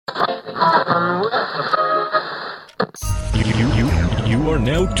You are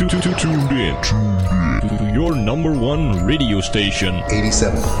now tuned in to your number one radio station,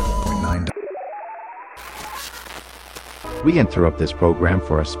 87.9. We interrupt this program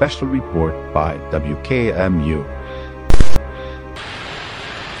for a special report by WKMU.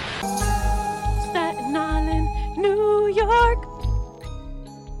 Staten Island, New York.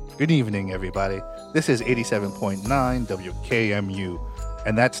 Good evening, everybody. This is 87.9 WKMU,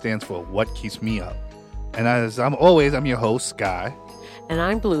 and that stands for What Keeps Me Up. And as I'm your host, Sky. And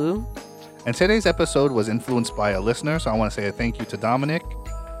I'm Blue. And today's episode was influenced by a listener, so I want to say a thank you to Dominic.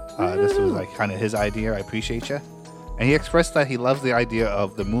 This was like kind of his idea. I appreciate you. And he expressed that he loves the idea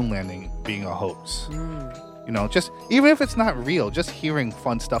of the moon landing being a hoax. You know, just even if it's not real, just hearing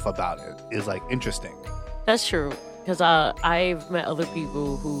fun stuff about it is like interesting. That's true. Because I've met other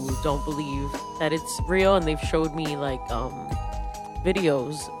people who don't believe that it's real, and they've showed me like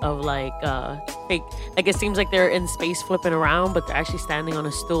videos of like fake, like it seems like they're in space flipping around, but they're actually standing on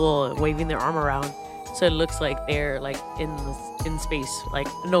a stool and waving their arm around, so it looks like they're like in space, like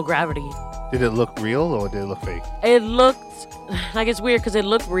no gravity. Did it look real or did it look fake? It looked like, it's weird because it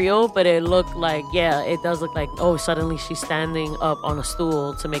looked real, but it looked like, yeah, it does look like, oh, suddenly she's standing up on a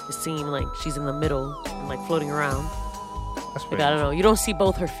stool to make it seem like she's in the middle and like floating around. That's like, I don't know. You don't see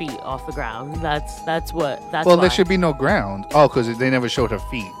both her feet off the ground. That's well, why. There should be no ground. Oh, because they never showed her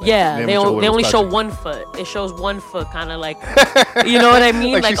feet. Like, yeah, they only show touching. 1 foot. It shows 1 foot, kind of like, you know what I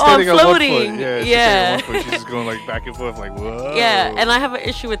mean? Like like she's oh, I'm standing on 1 foot. floating. Yeah, Yeah. She's, 1 foot. She's just going like back and forth, like whoa. Yeah, and I have an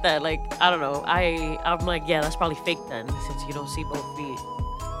issue with that. Like, I don't know. I'm like, yeah, that's probably fake then, since you don't see both feet.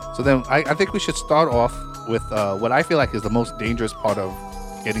 So then I think we should start off with what I feel like is the most dangerous part of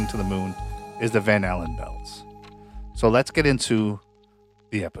getting to the moon is the Van Allen belts. So let's get into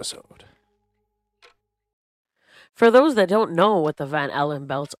the episode. For those that don't know what the Van Allen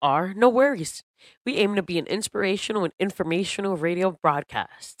belts are, no worries. We aim to be an inspirational and informational radio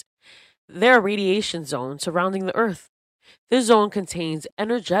broadcast. There are radiation zones surrounding the Earth. This zone contains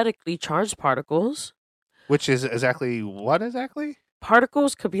energetically charged particles. Which is exactly what exactly?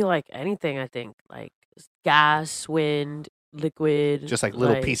 Particles could be like anything, I think. Like gas, wind, liquid. Just like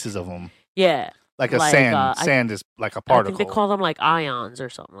little pieces of them. Yeah. Like a sand. Sand is like a particle. I think they call them like ions or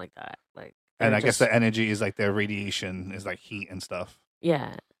something like that. Like, and I guess the energy is like their radiation is like heat and stuff.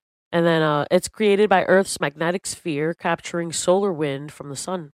 Yeah. And then it's created by Earth's magnetic sphere capturing solar wind from the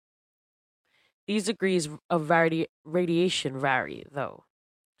sun. These degrees of radiation vary, though.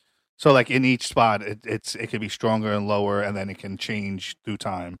 So like in each spot, it could be stronger and lower, and then it can change through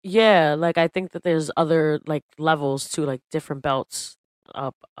time. Yeah, like I think that there's other like levels to like different belts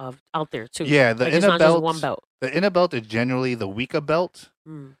out there too. Yeah, the like, inner it's not belt. just one belt. The inner belt is generally the weaker belt,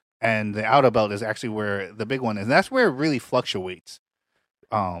 and the outer belt is actually where the big one is. And that's where it really fluctuates.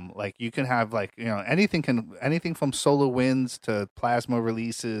 Like you can have like anything from solar winds to plasma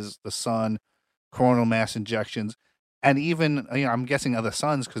releases, the sun, coronal mass injections, and even I'm guessing other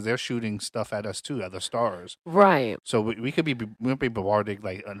suns because they're shooting stuff at us too, other stars. Right. So we could be bombarded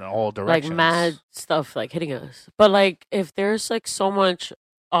like in all directions, like mad stuff like hitting us. But like if there's like so much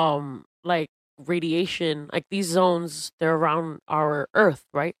like radiation, like these zones, they're around our Earth,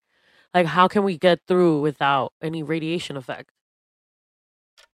 right? Like how can we get through without any radiation effect?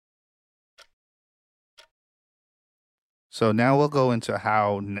 So now we'll go into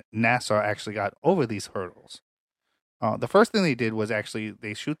how NASA actually got over these hurdles. The first thing they did was actually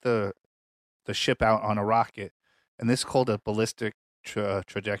they shoot the ship out on a rocket, and this is called a ballistic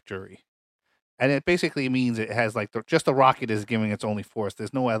trajectory. And it basically means it has like just the rocket is giving its only force.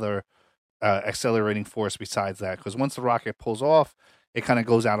 There's no other accelerating force besides that, because once the rocket pulls off, it kind of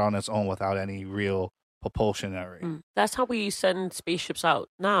goes out on its own without any real propulsionary. That's how we send spaceships out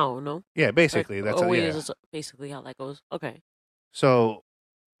now, no? Yeah, basically. Like, that's basically how that goes. Okay. So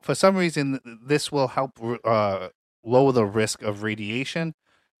for some reason, this will help lower the risk of radiation,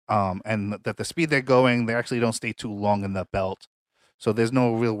 and that the speed they're going, they actually don't stay too long in the belt. So there's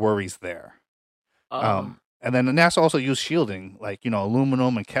no real worries there. And then NASA also used shielding, like,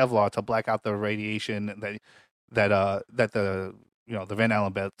 aluminum and Kevlar to black out the radiation that the Van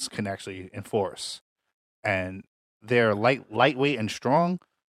Allen belts can actually enforce. And they're lightweight and strong,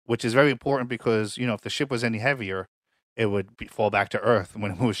 which is very important because, if the ship was any heavier, it would fall back to Earth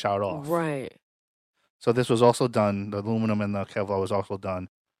when it was shot off. Right. So this was also done, the aluminum and the Kevlar was also done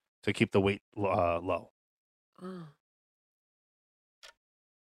to keep the weight low. Oh.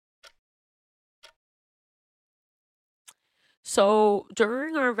 So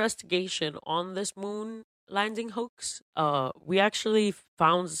during our investigation on this moon landing hoax, we actually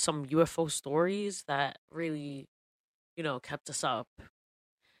found some UFO stories that really, kept us up.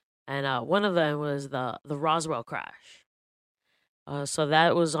 and one of them was the Roswell crash. So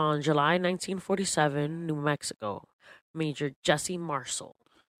that was on July 1947, New Mexico. Major Jesse Marshall.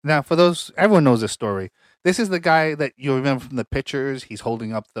 Now, for those, everyone knows this story. This is the guy that you remember from the pictures. He's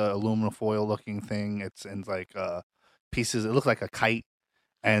holding up the aluminum foil looking thing. It's in like pieces. It looks like a kite,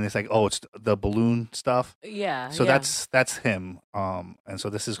 and it's like, oh, it's the balloon stuff. Yeah. So yeah. that's him. And so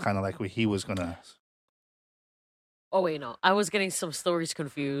this is kind of like what he was gonna. Oh wait, no, I was getting some stories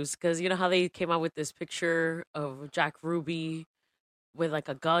confused because you know how they came out with this picture of Jack Ruby with like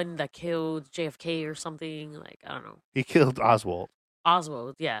a gun that killed JFK or something. Like I don't know. He killed Oswald.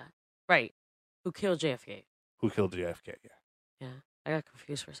 Oswald, yeah, right. Who killed JFK? Who killed JFK? Yeah. Yeah, I got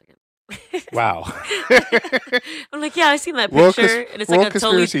confused for a second. Wow. I'm like, yeah, I seen that picture, and it's like a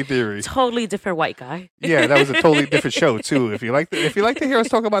conspiracy theory. totally different white guy. Yeah, that was a totally different show too. If you like to hear us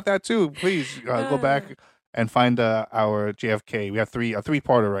talk about that too, please go back and find our JFK. We have a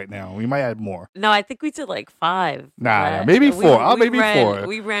three-parter right now. We might add more. No, I think we did like 5. Nah, maybe 4. Maybe 4.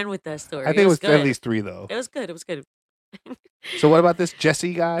 We ran with that story. I think it was good. at least 3 though. It was good. It was good. So what about this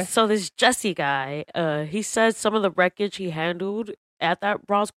Jesse guy? So this Jesse guy, he said some of the wreckage he handled at that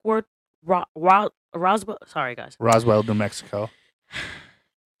Roswell. Sorry, guys. Roswell, New Mexico.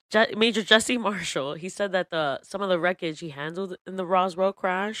 Major Jesse Marshall. He said that some of the wreckage he handled in the Roswell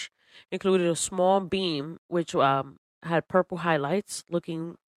crash included a small beam which had purple highlights,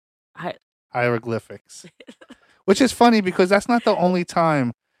 looking hieroglyphics, which is funny because that's not the only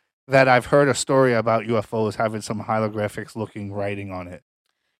time that I've heard a story about UFOs having some hieroglyphics looking writing on it.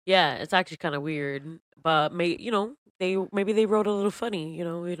 Yeah, it's actually kind of weird, but maybe they wrote a little funny, I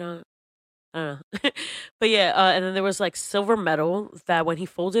don't know. But yeah, and then there was like silver metal that when he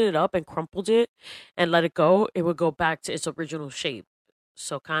folded it up and crumpled it and let it go, it would go back to its original shape.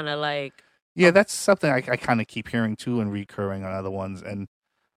 So kind of like that's something I kind of keep hearing too and recurring on other ones, and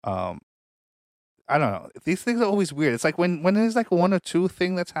I don't know. These things are always weird. It's like when there's like one or two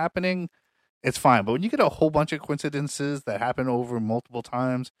thing that's happening, it's fine. But when you get a whole bunch of coincidences that happen over multiple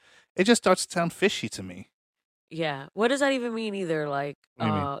times, it just starts to sound fishy to me. Yeah. What does that even mean either? Like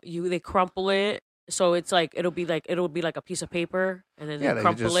they crumple it, so it's like it'll be like a piece of paper, and then they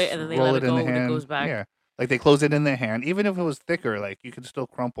crumple it, and then they let it go and it goes back. Yeah. Like they close it in their hand. Even if it was thicker, like you can still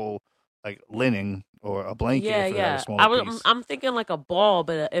crumple like linen or a blanket. Yeah. A smaller piece. I'm thinking like a ball,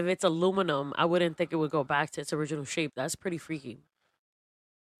 but if it's aluminum, I wouldn't think it would go back to its original shape. That's pretty freaky.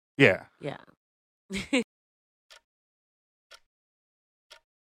 Yeah. Yeah.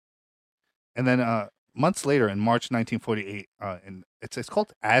 And then months later, in March 1948, and it's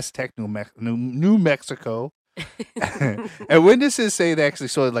called Aztec, New Mexico, and witnesses say they actually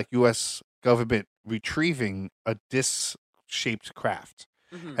saw like U.S. government retrieving a disc-shaped craft,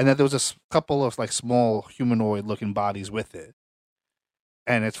 and that there was a couple of like small humanoid-looking bodies with it.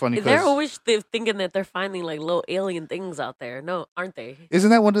 And it's funny because they're always thinking that they're finding like little alien things out there. No, aren't they? Isn't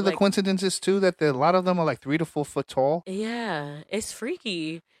that one of the coincidences too? That a lot of them are like 3 to 4 foot tall. Yeah, it's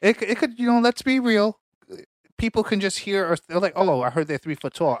freaky. It could, let's be real. People can just hear, or they're like, "Oh, I heard they're 3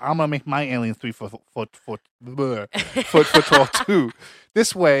 foot tall. I'm gonna make my alien 3 foot tall too."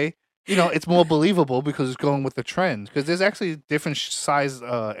 This way, it's more believable because it's going with the trend. Because there's actually different size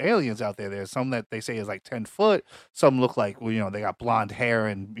aliens out there. There's some that they say is like 10 foot. Some look like they got blonde hair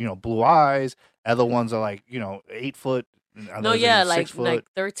and blue eyes. Other ones are like 8 foot. No, yeah, like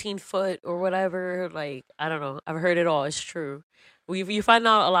 13 foot or whatever. Like I don't know. I've heard it all. It's true. You find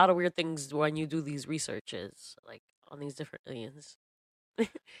out a lot of weird things when you do these researches, like on these different aliens.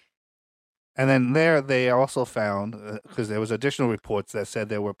 And then they also found, because there was additional reports that said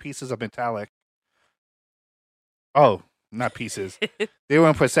there were pieces of metallic. Oh, not pieces. They were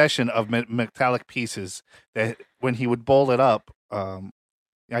in possession of metallic pieces that when he would bowl it up, I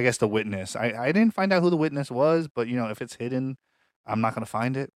guess the witness. I didn't find out who the witness was, but if it's hidden, I'm not going to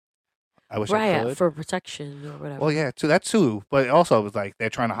find it. I wish I could. For protection or whatever. Well, yeah, that too. But also, it was like they're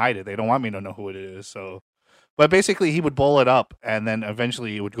trying to hide it. They don't want me to know who it is. So, but basically, he would bowl it up, and then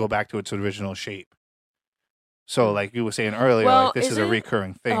eventually it would go back to its original shape. So, like you were saying earlier, this is a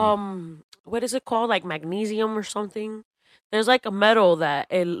recurring thing. What is it called? Like magnesium or something? There's like a metal that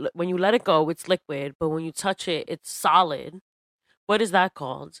when you let it go, it's liquid, but when you touch it, it's solid. What is that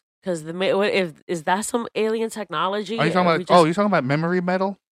called? Because is that some alien technology? Are you talking about? You're talking about memory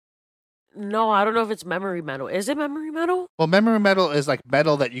metal? No, I don't know if it's memory metal. Is it memory metal? Well, memory metal is like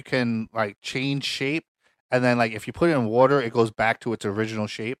metal that you can like change shape, and then like if you put it in water, it goes back to its original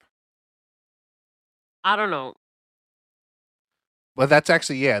shape. I don't know. But that's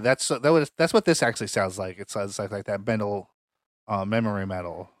actually that's what this actually sounds like. It sounds like that metal, memory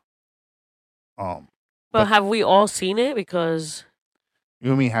metal. But have we all seen it? Because You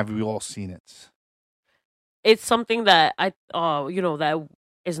and me, have we all seen it? It's something that that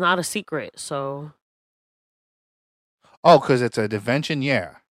is not a secret. So Oh, because it's a dimension?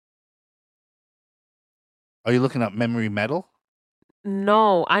 Yeah. Are you looking up memory metal?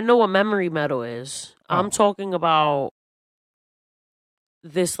 no, I know what memory metal is. I'm Oh. talking about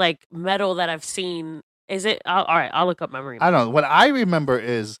this like metal that I've seen. Is it? All right, I'll look up memory I metal. don't know. What I remember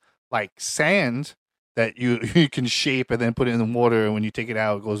is like sand that you you can shape and then put it in the water, and when you take it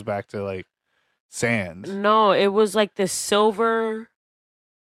out, it goes back to like sand. No, it was like this silver.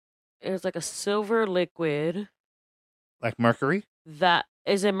 It was like a silver liquid. Like mercury? That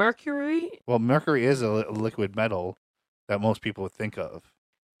is it. Mercury. Well, mercury is a liquid metal that most people would think of.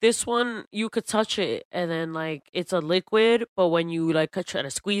 This one you could touch it and then like it's a liquid, but when you like try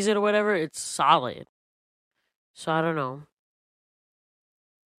to squeeze it or whatever, it's solid. So I don't know.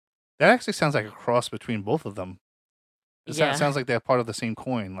 That actually sounds like a cross between both of them. It Yeah. sounds like they're part of the same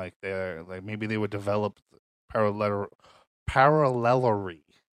coin. Like they're like maybe they would develop parallelary.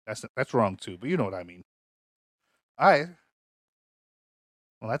 That's wrong too, but you know what I mean. All right.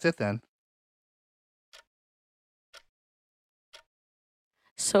 Well, that's it then.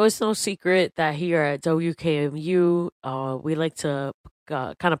 So it's no secret that here at WKMU, we like to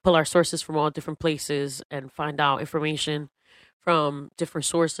kind of pull our sources from all different places and find out information from different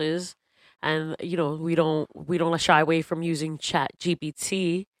sources. And we don't shy away from using Chat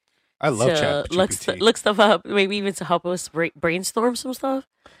GPT I love to Chat GPT. look stuff up, maybe even to help us brainstorm some stuff.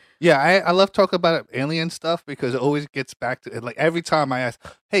 Yeah, I love talking about alien stuff because it always gets back to like every time I ask,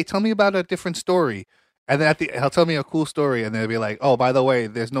 "Hey, tell me about a different story," and then he'll tell me a cool story, and they'll be like, "Oh, by the way,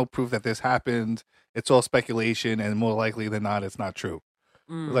 there's no proof that this happened. It's all speculation, and more likely than not, it's not true."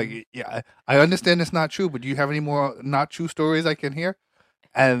 Mm. Like, yeah, I understand it's not true, but do you have any more not true stories I can hear?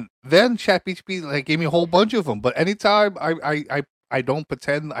 And then ChatGPT like gave me a whole bunch of them. But anytime I don't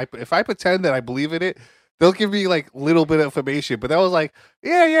pretend, if I pretend that I believe in it, they'll give me like little bit of information. But that was like,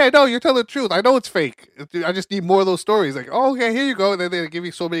 yeah, no, you're telling the truth. I know it's fake. I just need more of those stories. Like, oh, okay, here you go. And then they give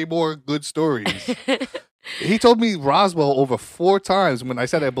me so many more good stories. He told me Roswell over 4 times when I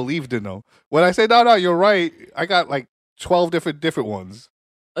said I believed in him. When I said no, you're right, I got like 12 different ones.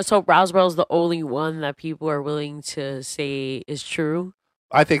 So Roswell's the only one that people are willing to say is true.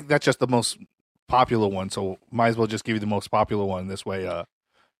 I think that's just the most popular one, so might as well just give you the most popular one. This way,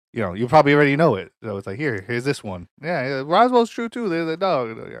 you probably already know it. So it's like, here's this one. Yeah, Roswell's true too. There's a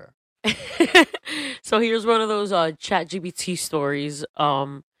dog. Yeah. So here's one of those Chat GPT stories.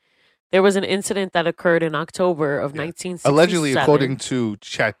 There was an incident that occurred in October of 1967. Allegedly, according to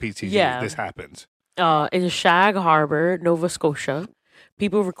ChatGPT, this happened. In Shag Harbor, Nova Scotia.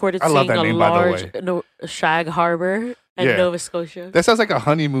 People recorded I love seeing that a name, by large the way. Shag Harbor in Yeah. Nova Scotia. That sounds like a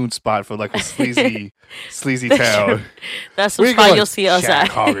honeymoon spot for like a sleazy town. That's Where the you spot going? you'll see us Shag at.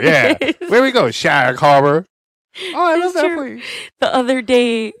 Harbor, yeah. Where we go? Shag Harbor. Oh, I love It's that true. place. The other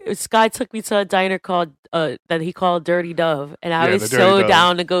day, Sky took me to a diner called that he called Dirty Dove, and I Yeah, was the Dirty so Dove.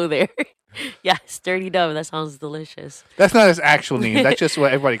 down to go there. Yes, Dirty Dove. That sounds delicious. That's not his actual name. That's just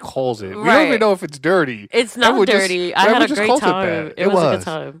what everybody calls it. We don't Right. even know if it's dirty. It's not Everyone just- dirty. I everyone had a just great calls it time. that. It was a good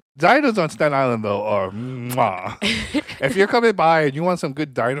time. Diners on Staten Island though are mwah. If you're coming by and you want some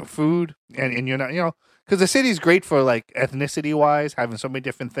good diner food and you're not, because the city's great for like ethnicity wise, having so many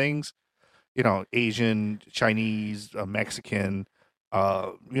different things, Asian, Chinese, Mexican,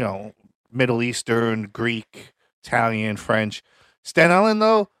 Middle Eastern, Greek, Italian, French. Staten Island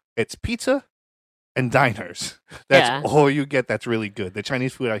though, it's pizza and diners. That's Yeah. all you get. That's really good. The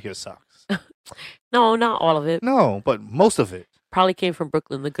Chinese food out here sucks. No, not all of it. No, but most of it. Probably came from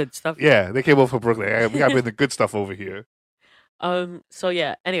Brooklyn. The good stuff. Yeah, they came over from Brooklyn. Hey, we gotta bring the good stuff over here. So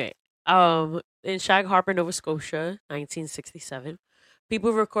yeah. Anyway, in Shag Harbor, Nova Scotia, 1967,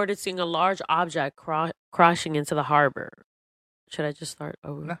 people recorded seeing a large object crashing into the harbor. Should I just start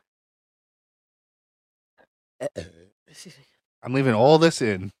over? No. I'm leaving all this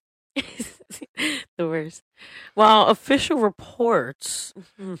in. The worst. Well, official reports.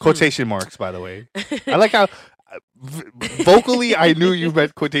 Quotation marks, by the way. I like how vocally I knew you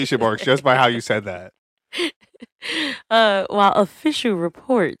meant quotation marks just by how you said that. While official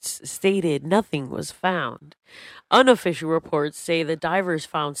reports stated nothing was found, unofficial reports say the divers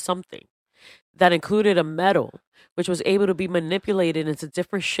found something that included a metal which was able to be manipulated into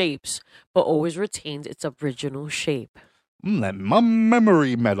different shapes but always retained its original shape. That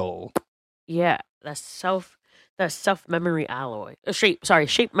memory metal. Yeah, that's self memory alloy.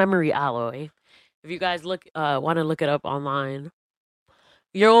 Shape memory alloy. If you guys want to look it up online.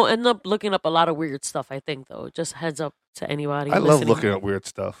 You'll end up looking up a lot of weird stuff, I think, though. Just heads up to anybody I love listening. looking at weird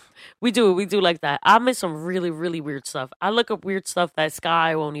stuff. We do like that. I miss some really, really weird stuff. I look up weird stuff that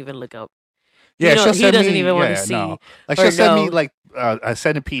Sky won't even look up. Yeah, He doesn't even want to see. No. Like or she'll send me know. like a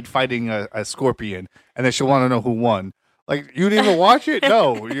centipede fighting a scorpion, and then she'll want to know who won. Like, you didn't even watch it?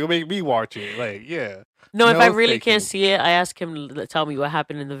 No, you make me watch it. Like, yeah. No, if I really thank can't you. see it, I ask him to tell me what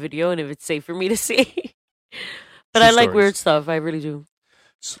happened in the video and if it's safe for me to see. But True I like stories. weird stuff. I really do.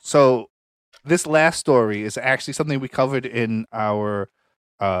 So this last story is actually something we covered in our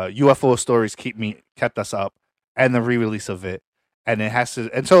UFO stories kept us up, and the re-release of it. And it has to.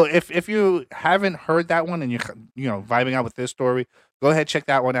 And so if you haven't heard that one and you're vibing out with this story, go ahead, check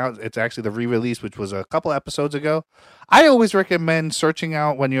that one out. It's actually the re-release, which was a couple episodes ago. I always recommend searching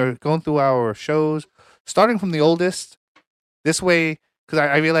out when you're going through our shows, starting from the oldest. This way, because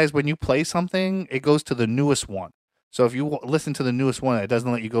I realize when you play something, it goes to the newest one. So if you listen to the newest one, it doesn't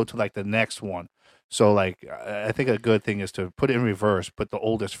let you go to like the next one. So like, I think a good thing is to put it in reverse, put the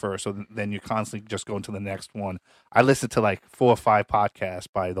oldest first, so then you're constantly just going to the next one. I listened to like 4 or 5 podcasts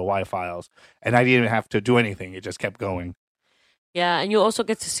by the Y-Files, and I didn't even have to do anything. It just kept going. Yeah, and you also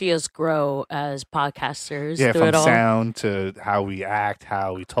get to see us grow as podcasters. Yeah, through from it all. sound to how we act,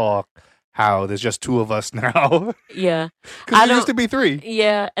 how we talk, how there's just 2 of us now. Yeah. Because there used to be 3.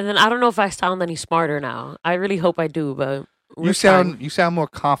 Yeah, and then I don't know if I sound any smarter now. I really hope I do, but You sound more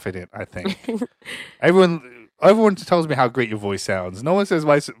confident, I think. Everyone tells me how great your voice sounds. No one says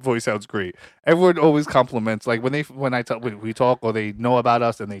my voice sounds great. Everyone always compliments. Like when we talk or they know about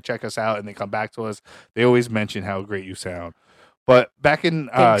us and they check us out and they come back to us, they always mention how great you sound. But back in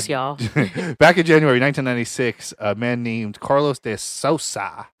Thanks, y'all. back in January 1996, a man named Carlos de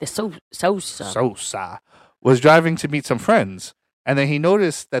Sosa was driving to meet some friends, and then he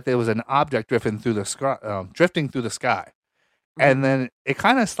noticed that there was an object drifting through the sky. And then it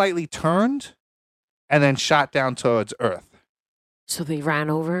kind of slightly turned and then shot down towards Earth. So they ran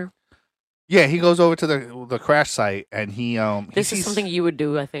over? Yeah, he goes over to the crash site and he This is something you would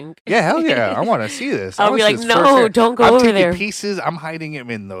do, I think. Yeah, hell yeah. I want to see this. I'll be like, no, don't go I'm over taking there. pieces. I'm hiding them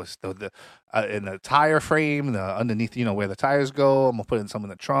in in the tire frame, underneath, where the tires go. I'm putting some in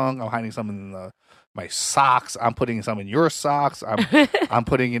the trunk. I'm hiding some in my socks. I'm putting some in your socks. I'm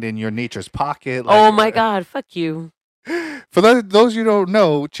putting it in your nature's pocket. Oh my God, fuck you. For those you don't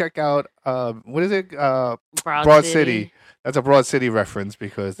know, check out what is it? Broad City. That's a Broad City reference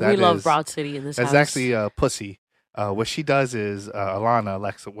because we love Broad City in this house. That's actually Pussy. What she does is Alana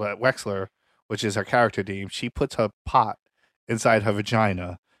Wexler, which is her character name. She puts her pot inside her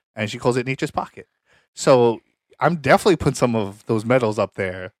vagina and she calls it Nature's Pocket. So I'm definitely putting some of those medals up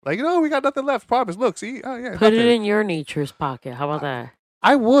there. Like, we got nothing left. Promise. Look, see. Oh yeah. Put it in your Nature's Pocket. How about that?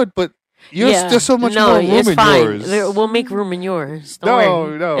 I would, but there's so much more room it's in fine. yours. We'll make room in yours. Don't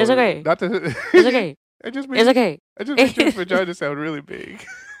worry. No, It's okay. It's okay. It just It's okay. I just made your vagina sound really big.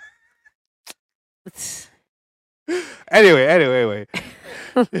 Anyway.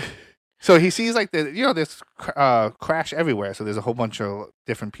 So he sees like there's crash everywhere. So there's a whole bunch of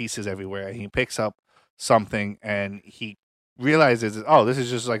different pieces everywhere. And he picks up something and he realizes, this is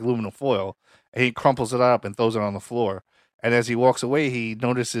just like aluminum foil. And he crumples it up and throws it on the floor. And as he walks away, he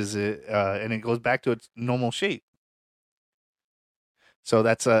notices it and it goes back to its normal shape. So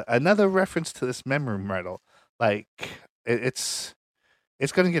that's another reference to this memory medal. Like it's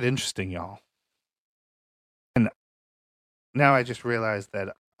going to get interesting, y'all. And now I just realized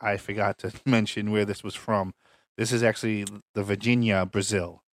that I forgot to mention where this was from. This is actually the Virginia,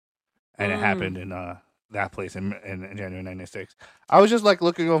 Brazil, and it happened in that place in January '96. I was just like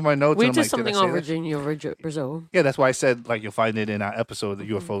looking over my notes. We and I'm did like, something did I say on that? Virginia, Brazil. Yeah, that's why I said like you'll find it in our episode. The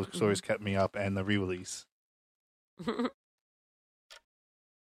UFO stories kept me up and the re-release.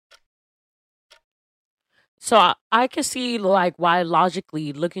 So I can see like why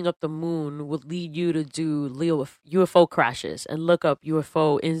logically looking up the moon would lead you to do UFO crashes and look up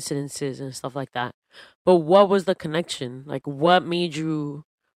UFO incidences and stuff like that. But what was the connection? Like, what made you?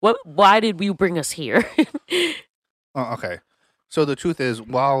 Why did you bring us here? Okay. So the truth is,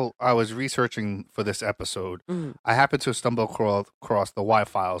 while I was researching for this episode, I happened to stumble across the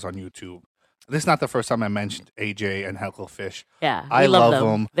Y-Files on YouTube. This is not the first time I mentioned AJ and Hecklefish. Yeah, I love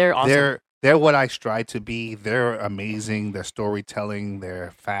them. They're awesome. They're what I strive to be. They're amazing. Their storytelling,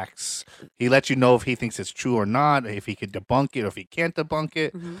 their facts. He lets you know if he thinks it's true or not, if he could debunk it or if he can't debunk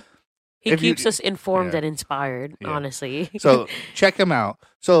it. Mm-hmm. He keeps us informed and inspired, honestly. So check him out.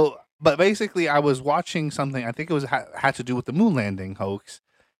 But basically, I was watching something. I think it was had to do with the Moon Landing hoax.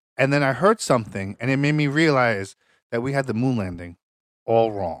 And then I heard something, and it made me realize that we had the moon landing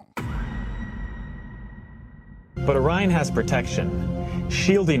all wrong. But Orion has protection.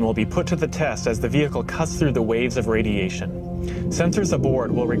 Shielding will be put to the test as the vehicle cuts through the waves of radiation. Sensors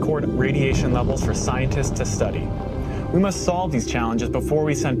aboard will record radiation levels for scientists to study. We must solve these challenges before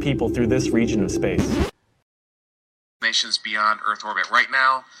we send people through this region of space. Nations beyond Earth orbit. Right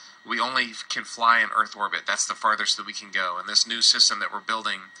now, we only can fly in Earth orbit. That's the farthest that we can go. And this new system that we're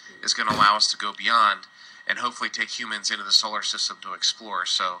building is going to allow us to go beyond and hopefully take humans into the solar system to explore.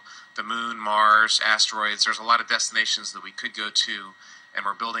 So the moon, Mars, asteroids, there's a lot of destinations that we could go to, and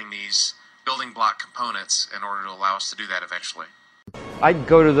we're building these building block components in order to allow us to do that eventually. I'd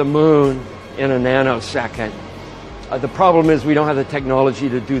go to the moon in a nanosecond. The problem is we don't have the technology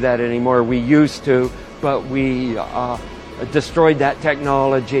to do that anymore. We used to, but we destroyed that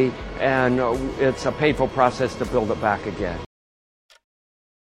technology, and it's a painful process to build it back again.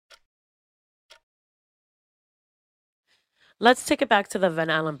 Let's take it back to the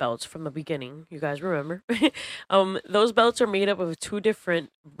Van Allen belts from the beginning. You guys remember? Those belts are made up of two different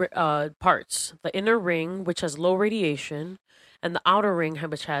parts. The inner ring, which has low radiation, and the outer ring,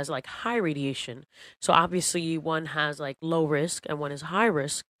 which has like high radiation. So obviously one has like low risk and one is high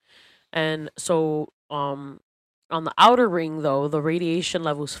risk. And so on the outer ring, though, the radiation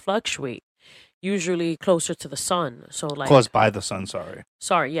levels fluctuate, usually closer to the sun. So like Caused by the sun,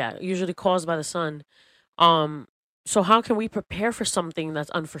 usually caused by the sun. So how can we prepare for something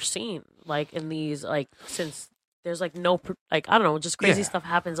that's unforeseen? Like in these, like, since there's like no, like, I don't know, just crazy stuff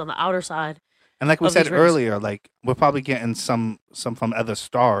happens on the outer side. And like we said earlier, like we're probably getting some from other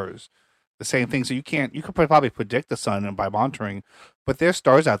stars, the same thing. So you could probably predict the sun by monitoring, but there's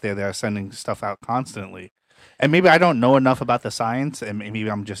stars out there that are sending stuff out constantly. And maybe I don't know enough about the science, and maybe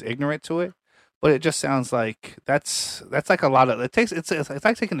I'm just ignorant to it. But it just sounds like that's like a lot of it's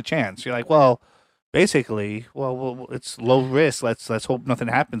like taking a chance. You're like, well, basically, well, it's low risk. Let's hope nothing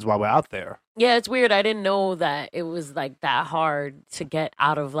happens while we're out there. Yeah, it's weird. I didn't know that it was like that hard to get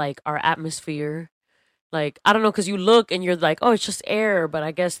out of like our atmosphere. Like, I don't know, because you look and you're like, oh, it's just air, but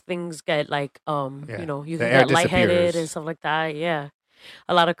I guess things get like you can get lightheaded and stuff like that. Yeah,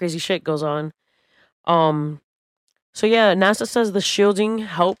 a lot of crazy shit goes on. So yeah, NASA says the shielding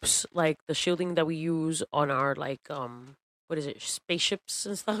helps, like the shielding that we use on our like what is it, spaceships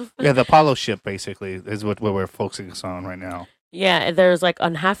and stuff. Yeah, the Apollo ship basically is what we're focusing on right now. Yeah, there's like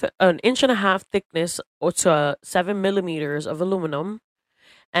an 1.5 inch thickness or to 7 millimeters of aluminum.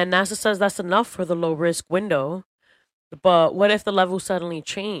 And NASA says that's enough for the low risk window. But what if the levels suddenly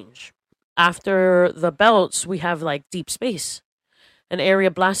change? After the belts, we have like deep space, an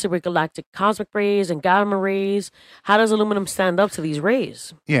area blasted with galactic cosmic rays and gamma rays. How does aluminum stand up to these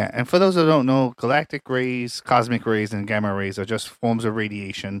rays? Yeah, and for those who don't know, galactic rays, cosmic rays, and gamma rays are just forms of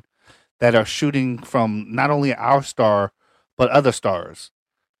radiation that are shooting from not only our star, but other stars.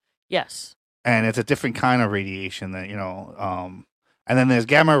 Yes. And it's a different kind of radiation that, and then there's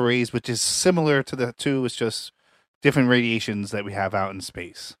gamma rays, which is similar to the two. It's just different radiations that we have out in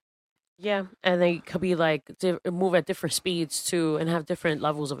space. Yeah, and they could be like move at different speeds too, and have different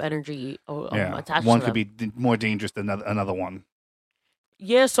levels of energy attached. One to could them. be more dangerous than another one.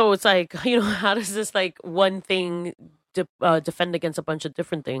 Yeah, so it's like, how does this like one thing defend against a bunch of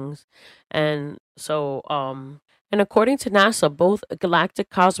different things? And so, and according to NASA, both galactic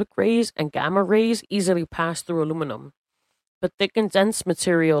cosmic rays and gamma rays easily pass through aluminum, but thick and dense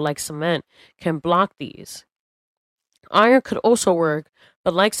material like cement can block these. Iron could also work,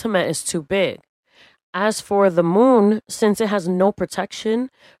 but like cement is too big. As for the moon, since it has no protection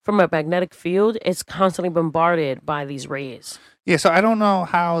from a magnetic field, it's constantly bombarded by these rays. Yeah, so I don't know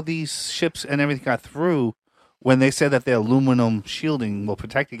how these ships and everything got through when they said that the aluminum shielding will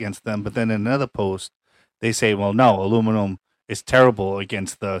protect against them, but then in another post, they say, well, no, aluminum is terrible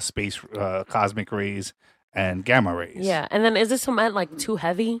against the space cosmic rays and gamma rays. Yeah, and then is this cement like too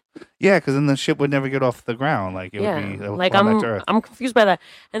heavy? Yeah, because then the ship would never get off the ground. Like it would be like I'm confused by that.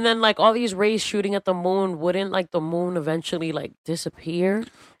 And then like all these rays shooting at the moon, wouldn't like the moon eventually like disappear?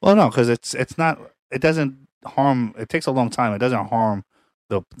 Well, no, because it's not. It doesn't harm. It takes a long time. It doesn't harm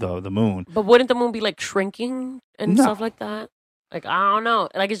the moon. But wouldn't the moon be like shrinking and stuff like that? Like, I don't know.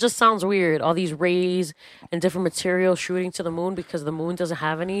 Like, it just sounds weird. All these rays and different materials shooting to the moon because the moon doesn't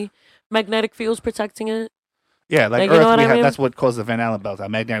have any magnetic fields protecting it. Yeah, like Earth, I mean? That's what causes the Van Allen belt. Our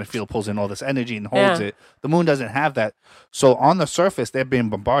magnetic field pulls in all this energy and holds it. The moon doesn't have that. So on the surface, they're being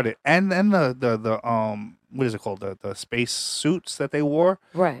bombarded. And then the what is it called? The space suits that they wore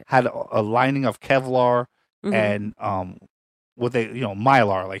had a lining of Kevlar and what they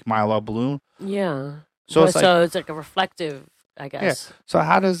Mylar, like Mylar balloon. Yeah. So it's like a reflective, I guess. Yeah. So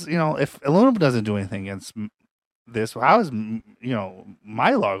how does if aluminum doesn't do anything against this, how is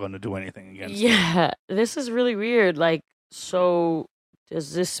Mylar going to do anything against it? Yeah, this is really weird. Like, so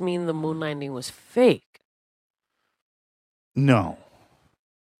Does this mean the moon landing was fake? No.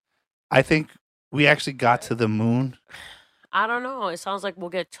 I think we actually got to the moon. I don't know. It sounds like we'll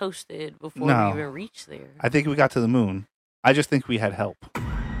get toasted before No. we even reach there. I think we got to the moon. I just think we had help.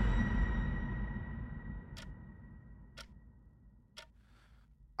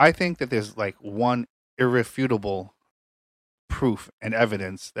 I think that there's like one irrefutable proof and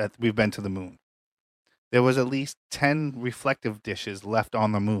evidence that we've been to the moon. There was at least 10 reflective dishes left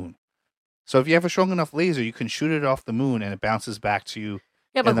on the moon. So if you have a strong enough laser, you can shoot it off the moon and it bounces back to you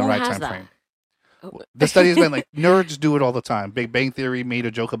Yeah, but in the who right has time that? frame. Oh. The study has been like nerds do it all the time. Big Bang Theory made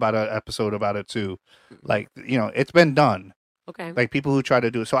a joke about an episode about it too. Like, it's been done. Okay. Like people who try to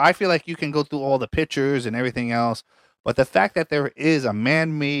do it. So I feel like you can go through all the pictures and everything else, but the fact that there is a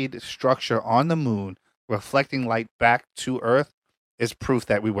man-made structure on the moon reflecting light back to Earth is proof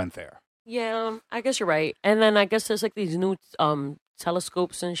that we went there. Yeah, I guess you're right. And then I guess there's like these new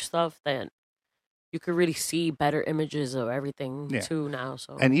telescopes and stuff that you could really see better images of everything too now.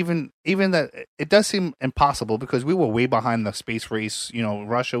 So And even that, it does seem impossible because we were way behind the space race.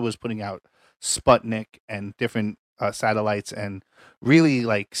 Russia was putting out Sputnik and different satellites and really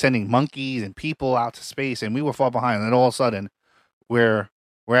like sending monkeys and people out to space, and we were far behind. And then all of a sudden, we're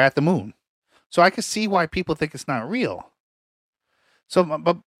at the moon. So I could see why people think it's not real. So,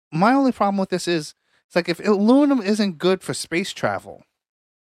 but my only problem with this is, it's like if aluminum isn't good for space travel,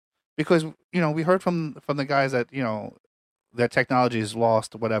 because we heard from the guys that their technology is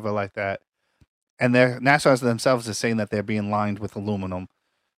lost, whatever like that, and NASA themselves is saying that they're being lined with aluminum.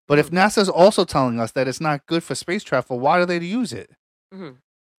 But if NASA's also telling us that it's not good for space travel, why do they use it? Mm-hmm.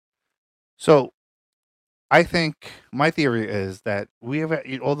 So, I think my theory is that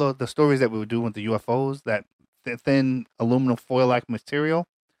although the stories that we were doing with the UFOs, that thin aluminum foil-like material,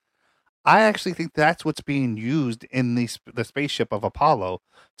 I actually think that's what's being used in the spaceship of Apollo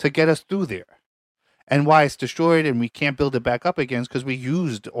to get us through there. And why it's destroyed and we can't build it back up again is because we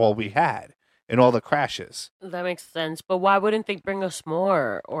used all we had in all the crashes. That makes sense. But why wouldn't they bring us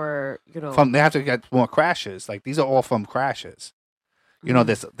more? Or, They have to get more crashes. Like, these are all from crashes.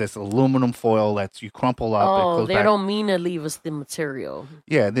 This aluminum foil that you crumple up. Oh, it goes they back. don't mean to leave us the material.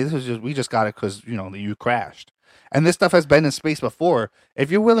 Yeah, we just got it because, you crashed. And this stuff has been in space before.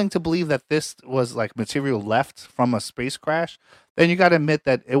 If you're willing to believe that this was like material left from a space crash, then you got to admit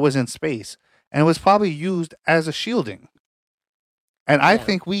that it was in space. And it was probably used as a shielding. And I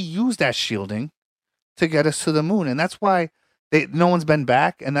think we used that shielding to get us to the moon. And that's why no one's been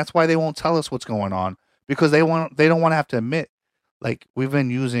back. And that's why they won't tell us what's going on. Because they don't want to have to admit, like, we've been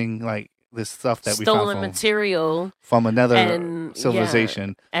using like this stuff that stolen we found material from another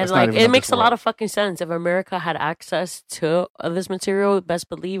civilization. And that's not even it of makes this a lot world. of fucking sense. If America had access to this material, best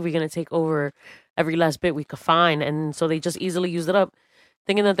believe we're gonna take over every last bit we could find. And so they just easily used it up,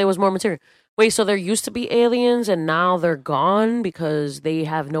 thinking that there was more material. Wait, so there used to be aliens and now they're gone because they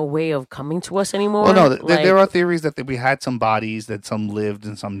have no way of coming to us anymore? Well, no, there are theories that we had some bodies, that some lived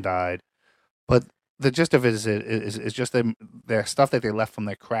and some died. But the gist of it is just their stuff that they left from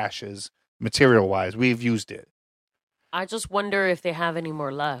their crashes, material-wise. We've used it. I just wonder if they have any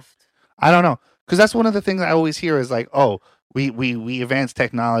more left. I don't know. Because that's one of the things I always hear is like, oh, we advanced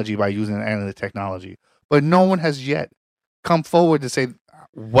technology by using alien technology. But no one has yet come forward to say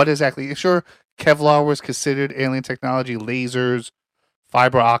what exactly. Sure, Kevlar was considered alien technology, lasers,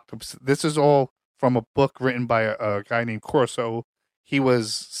 fiber optics. This is all from a book written by a guy named Corso. He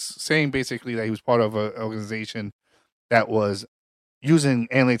was saying basically that he was part of an organization that was using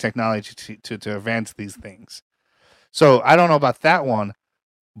alien technology to advance these things. So I don't know about that one,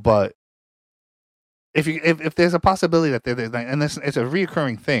 but if there's a possibility that and it's a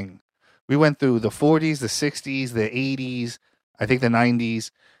reoccurring thing. We went through the 40s, the 60s, the 80s, I think the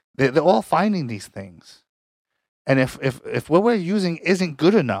 90s. They're all finding these things. And if what we're using isn't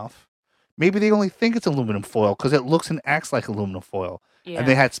good enough, maybe they only think it's aluminum foil because it looks and acts like aluminum foil. Yeah. And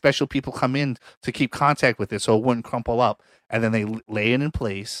they had special people come in to keep contact with it so it wouldn't crumple up. And then they lay it in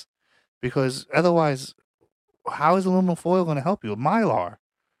place. Because otherwise, how is aluminum foil going to help you? Mylar.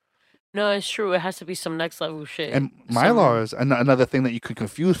 No, it's true. It has to be some next level shit. And Mylar is another thing that you could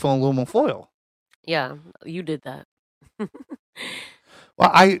confuse for aluminum foil. Yeah, you did that.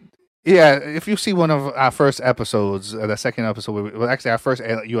 Well, if you see one of our first episodes, the second episode, actually our first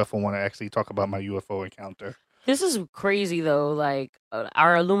UFO one, I actually talk about my UFO encounter. This is crazy though. Like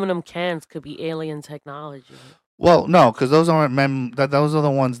our aluminum cans could be alien technology. Well, no, because those aren't those are the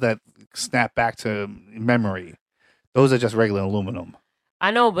ones that snap back to memory. Those are just regular aluminum. I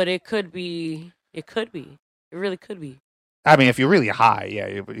know, but it could be. It could be. It really could be. I mean, if you're really high, yeah,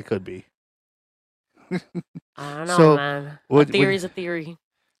 it could be. I don't know, So, man. would- A theory would- is a theory.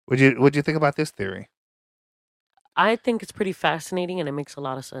 What'd you think about this theory? I think it's pretty fascinating and it makes a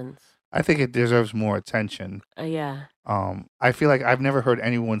lot of sense. I think it deserves more attention. Yeah. I feel like I've never heard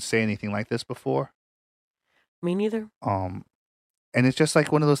anyone say anything like this before. Me neither. And it's just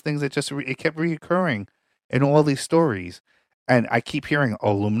like one of those things that just it kept reoccurring in all these stories, and I keep hearing,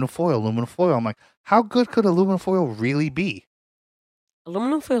 "Oh, aluminum foil, aluminum foil." I'm like, how good could aluminum foil really be?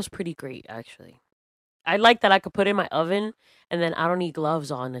 Aluminum foil is pretty great, actually. I like that I could put it in my oven and then I don't need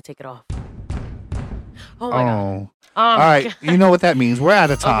gloves on to take it off. Oh my god. All right, God. you know what that means. We're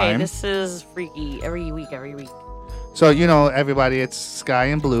out of time. Okay, this is freaky. Every week. So, everybody, it's Sky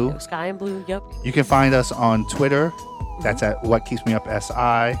and Blue. Sky and Blue, yep. You can find us on Twitter. That's at What Keeps Me Up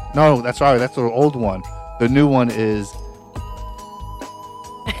SI. No, that's sorry. That's the old one. The new one is...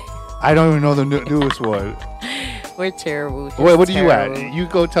 I don't even know the newest one. We're terrible. Wait, what are you Terrible. at? You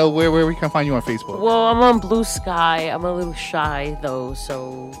go tell where we can find you on Facebook. Well, I'm on Blue Sky. I'm a little shy, though,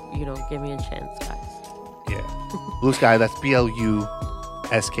 so, give me a chance, guys. Yeah. Blue Sky, that's BLUSKY.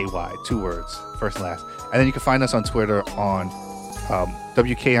 2 words, first and last. And then you can find us on Twitter on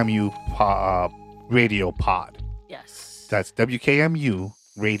WKMU Radio Pod. Yes. That's WKMU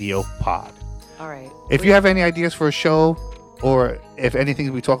Radio Pod. All right. If you have any ideas for a show, or if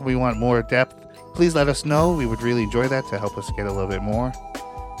anything we talk about, we want more depth, please let us know. We would really enjoy that to help us get a little bit more.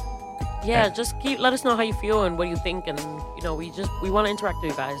 Yeah, just let us know how you feel and what you think, and we want to interact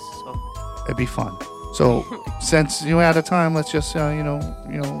with you guys. So It'd be fun. So since you're out of time, let's just what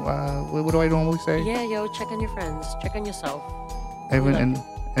do I normally say? yeah, check on your friends, check on yourself.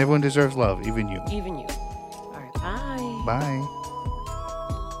 Everyone deserves love, even you. Even you. All right, bye. Bye.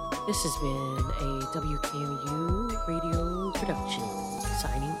 This has been a WKMU radio production.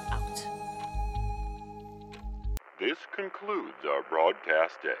 Signing out. This concludes our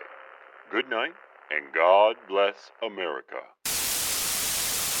broadcast day. Good night, and God bless America.